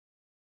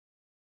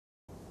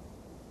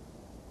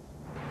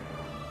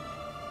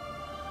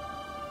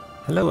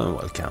Hello and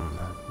welcome.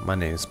 My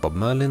name is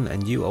BobMerlin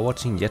and you are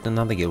watching yet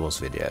another Guild Wars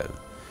video.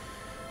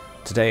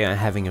 Today I'm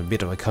having a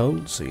bit of a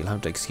cold, so you'll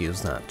have to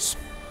excuse that.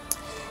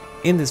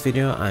 In this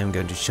video I'm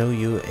going to show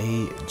you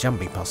a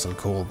jumping puzzle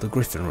called the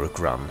Griffonrook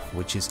Run,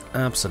 which is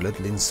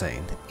absolutely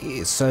insane. It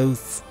is so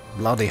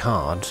bloody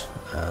hard.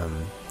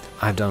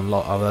 I've done a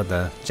lot of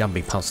other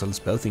jumping puzzles,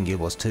 both in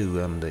Guild Wars 2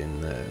 and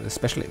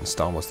especially in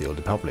Star Wars The Old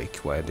Republic,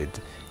 where I did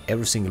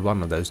every single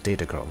one of those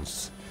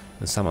datacrons.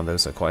 And some of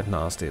those are quite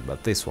nasty,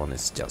 but this one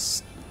is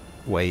just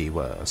way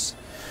worse.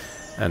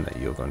 And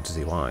you're going to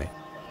see why.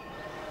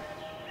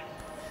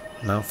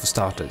 Now for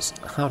starters,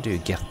 how do you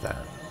get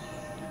there?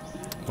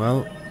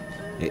 Well,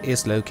 it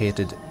is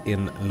located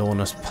in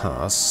Lorna's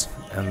Pass,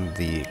 and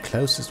the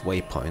closest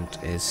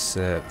waypoint is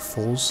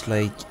Falls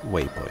Lake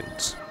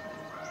Waypoint.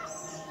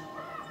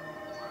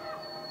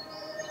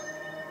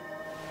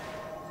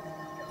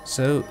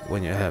 So,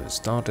 when you have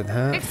started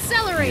here,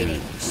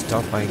 you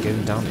start by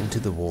going down into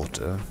the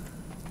water.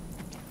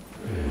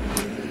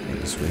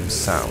 And swim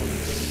south.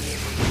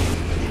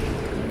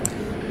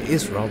 It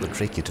is rather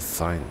tricky to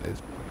find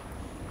it,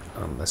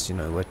 unless you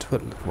know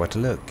where to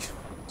look.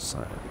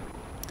 So,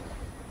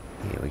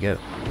 here we go.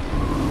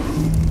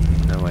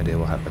 No idea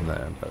what happened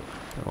there, but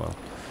oh well.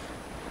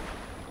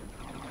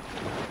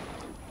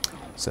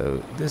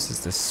 So this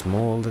is the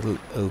small little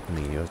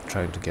opening you're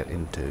trying to get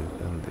into,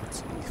 and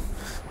it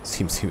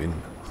seems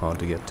even hard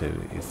to get to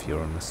if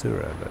you're on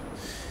Asura, but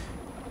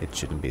it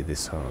shouldn't be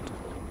this hard.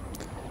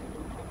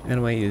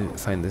 Anyway, you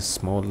find this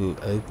small little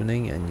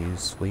opening and you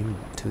swim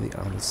to the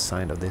other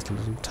side of this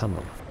little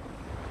tunnel.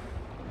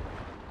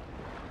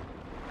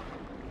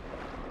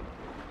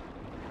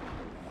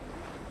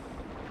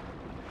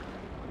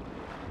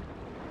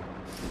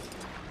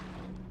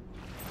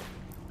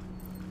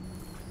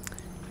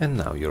 And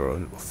now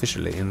you're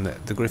officially in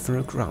the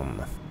Griffonrook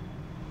Run.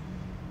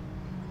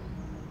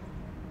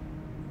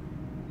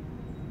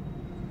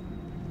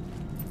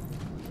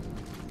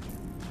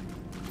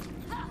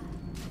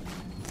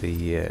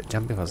 The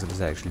jumping puzzle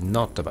is actually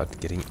not about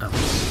getting up,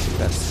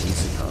 that's the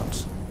easy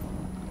part.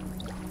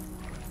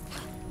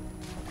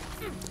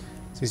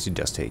 Since you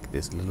just take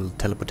this little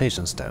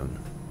teleportation stone.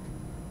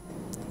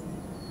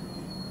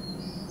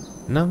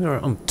 Now you're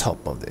on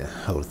top of the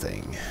whole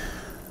thing.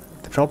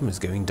 The problem is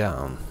going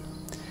down.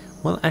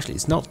 Well, actually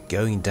it's not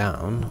going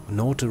down,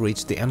 nor to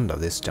reach the end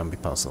of this jumping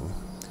puzzle.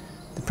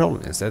 The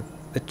problem is that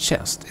the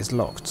chest is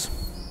locked.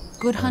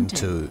 Good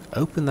hunting. And to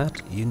open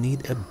that you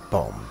need a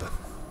bomb.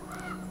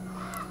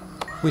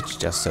 Which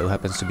just so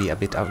happens to be a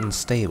bit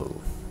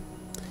unstable.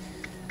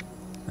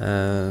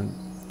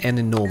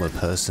 Any normal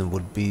person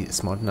would be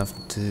smart enough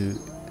to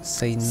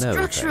say no.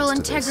 Structural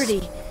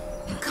integrity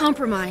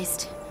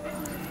compromised.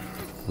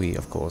 We,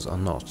 of course, are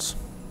not.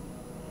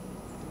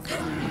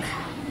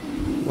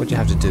 What you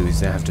have to do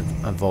is you have to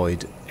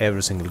avoid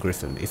every single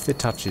griffin. If they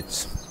touch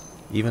it,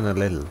 even a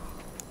little,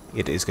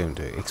 it is going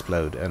to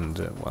explode, and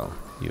well,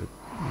 you're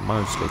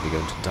most likely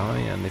going to die.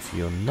 And if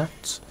you're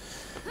not,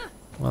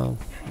 well,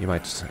 you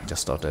might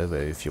just start over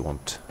if you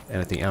want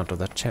anything out of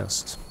that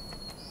chest.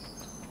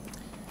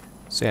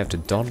 So you have to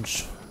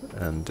dodge,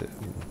 and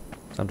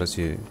sometimes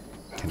you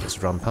can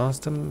just run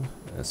past them,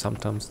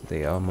 sometimes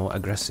they are more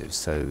aggressive,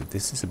 so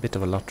this is a bit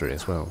of a lottery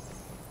as well.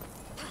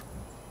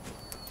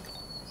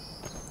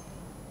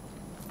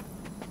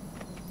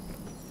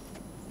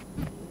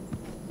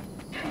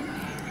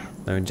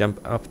 Now you jump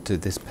up to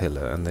this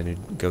pillar and then you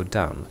go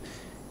down.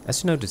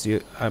 As you notice,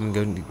 I'm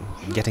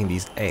getting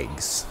these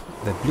eggs.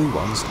 The blue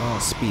ones are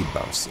speed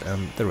buffs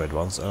and the red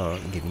ones are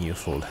giving you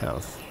full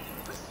health.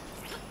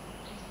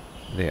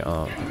 They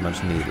are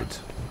much needed.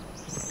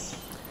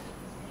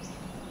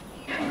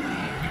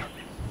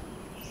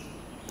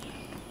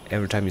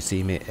 Every time you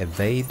see me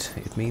evade,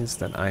 it means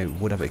that I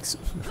would have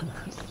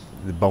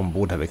the bomb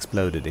would have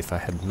exploded if I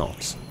had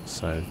not.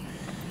 So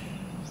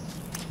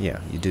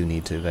yeah, you do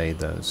need to evade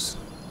those.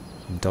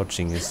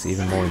 Dodging is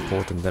even more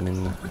important than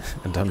in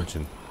a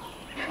dungeon.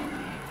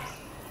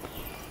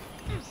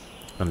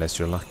 Unless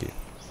you're lucky.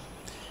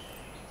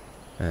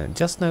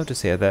 Just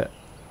notice here that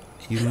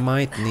you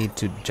might need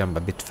to jump a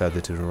bit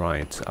further to the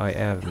right. I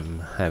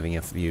am having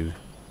a few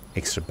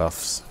extra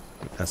buffs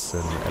as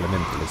an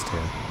elementalist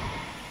here.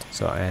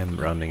 So I am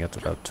running at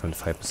about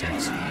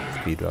 25%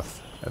 speed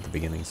buff at the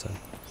beginning, so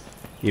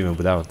even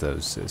without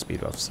those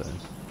speed buffs. So.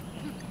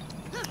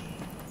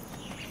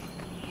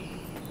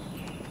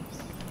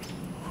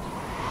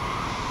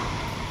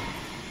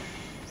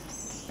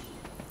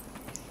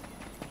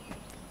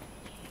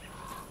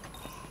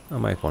 I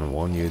might want to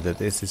warn you that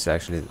this is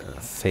actually a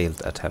failed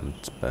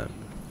attempt, but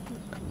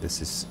this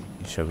is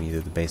showing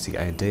you the basic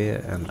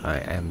idea, and I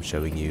am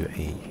showing you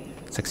a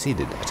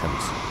succeeded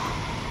attempt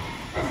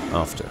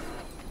after.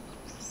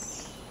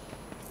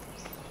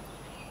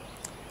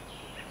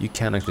 You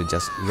can actually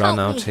just run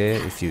out here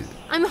if you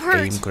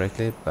aim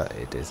correctly, but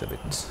it is a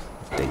bit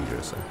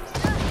dangerous.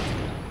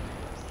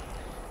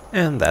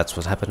 And that's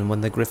what happened when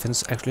the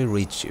griffins actually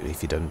reach you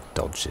if you don't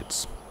dodge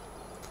it.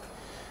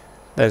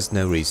 There's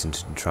no reason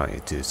to try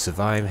to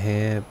survive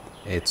here,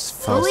 It's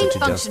faster to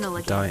just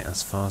functional die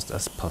as fast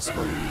as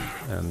possible,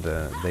 and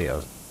they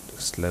are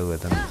slower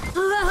than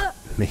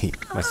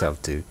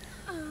myself to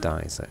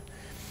die. So,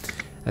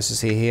 as you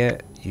see here,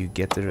 you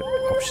get the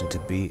option to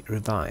be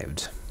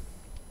revived.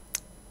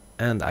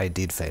 And I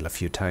did fail a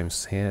few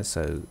times here,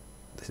 so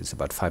this is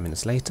about 5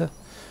 minutes later.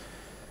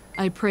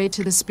 I pray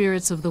to the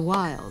spirits of the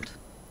wild,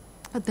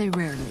 but they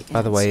rarely answer.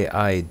 By the way,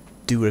 I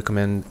do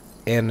recommend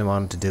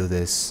anyone to do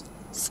this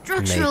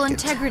Structural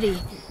naked. integrity.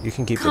 You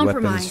can keep the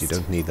weapons, you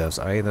don't need those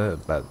either,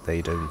 but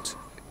they don't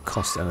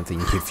cost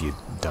anything if you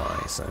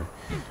die. So,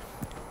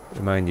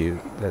 remind you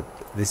that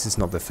this is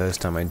not the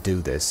first time I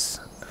do this,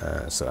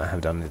 so I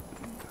have done it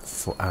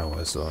for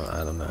hours, or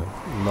I don't know,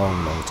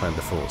 long time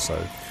before,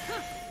 so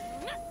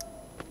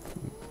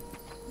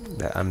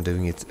that I'm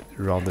doing it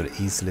rather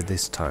easily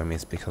this time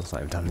is because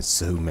I've done it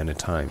so many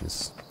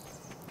times.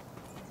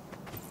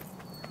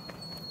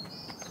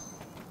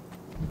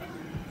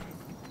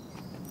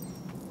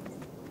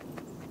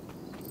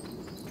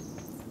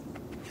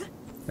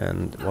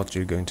 And what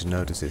you're going to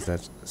notice is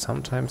that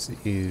sometimes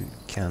you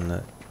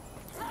can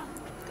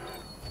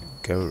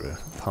go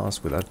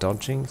past without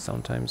dodging,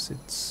 sometimes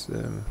it's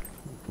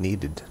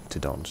needed to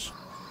dodge.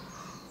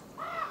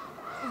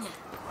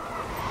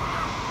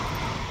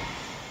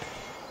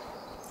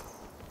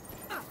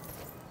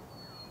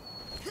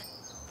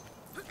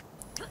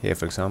 Here,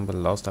 for example,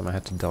 last time I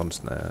had to dodge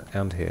there,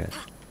 and here,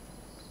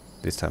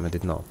 this time I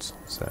did not,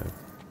 so...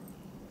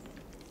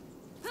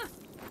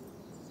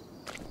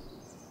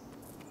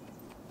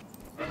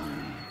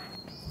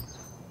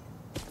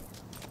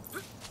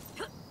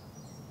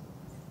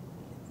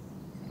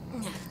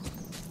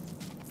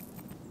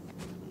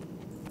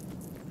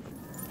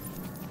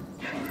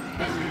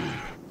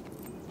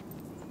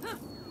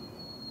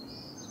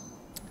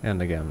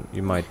 And again,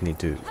 you might need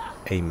to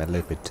aim a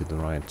little bit to the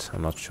right.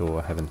 I'm not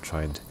sure, I haven't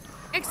tried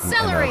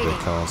Accelerating.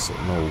 another class,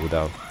 nor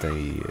without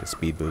the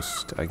speed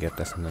boost I get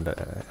as an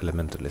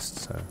elementalist,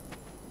 so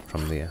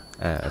from the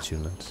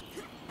achievement.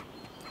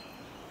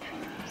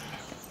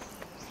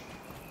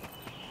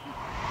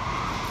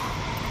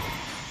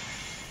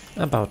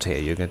 About here,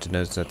 you're going to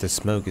notice that the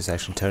smoke is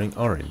actually turning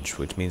orange,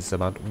 which means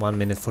about 1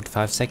 minute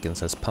 45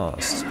 seconds has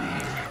passed.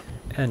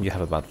 And you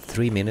have about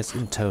 3 minutes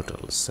in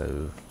total,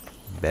 so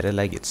better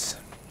leg it.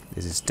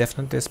 This is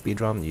definitely a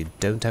speedrun. You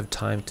don't have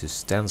time to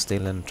stand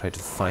still and try to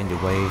find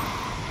your way.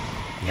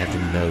 You have to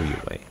know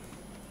your way.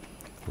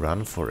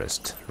 Run,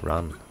 Forest,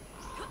 run.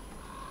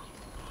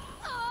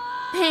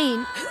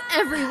 Pain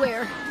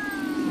everywhere.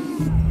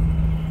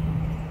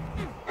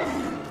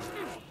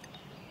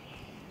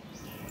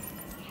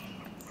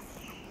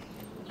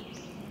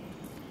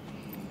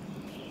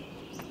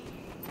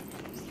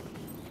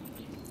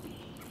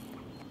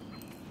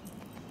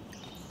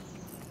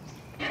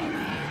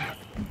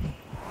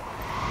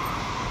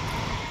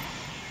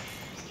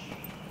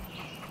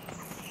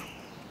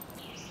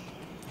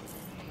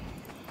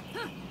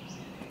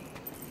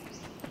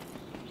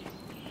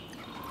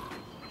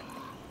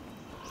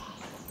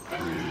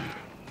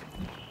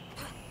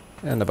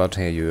 And about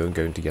here you are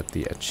going to get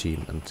the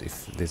achievement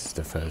if this is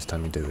the first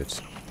time you do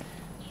it.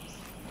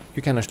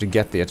 You can actually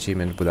get the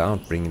achievement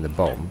without bringing the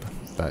bomb,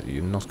 but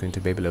you're not going to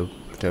be able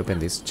to open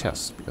this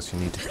chest because you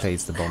need to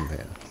place the bomb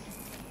here.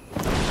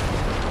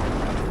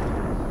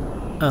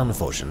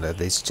 Unfortunately,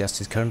 this chest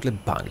is currently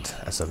bugged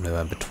as of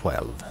November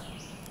 12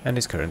 and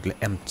is currently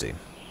empty.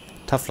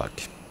 Tough luck.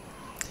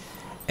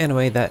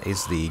 Anyway, that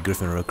is the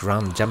Griffonrook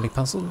Run Jumping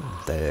Puzzle,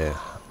 the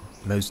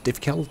most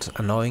difficult,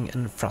 annoying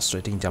and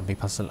frustrating jumping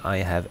puzzle I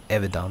have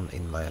ever done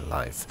in my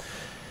life.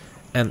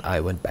 And I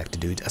went back to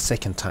do it a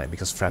second time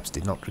because Fraps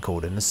did not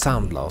record any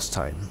sound last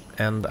time,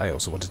 and I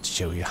also wanted to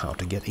show you how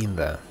to get in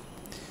there.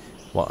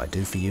 What I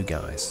do for you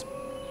guys.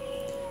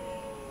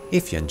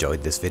 If you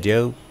enjoyed this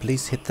video,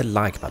 please hit the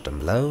like button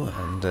below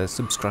and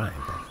subscribe.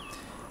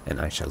 And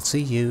I shall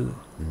see you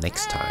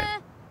next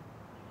time.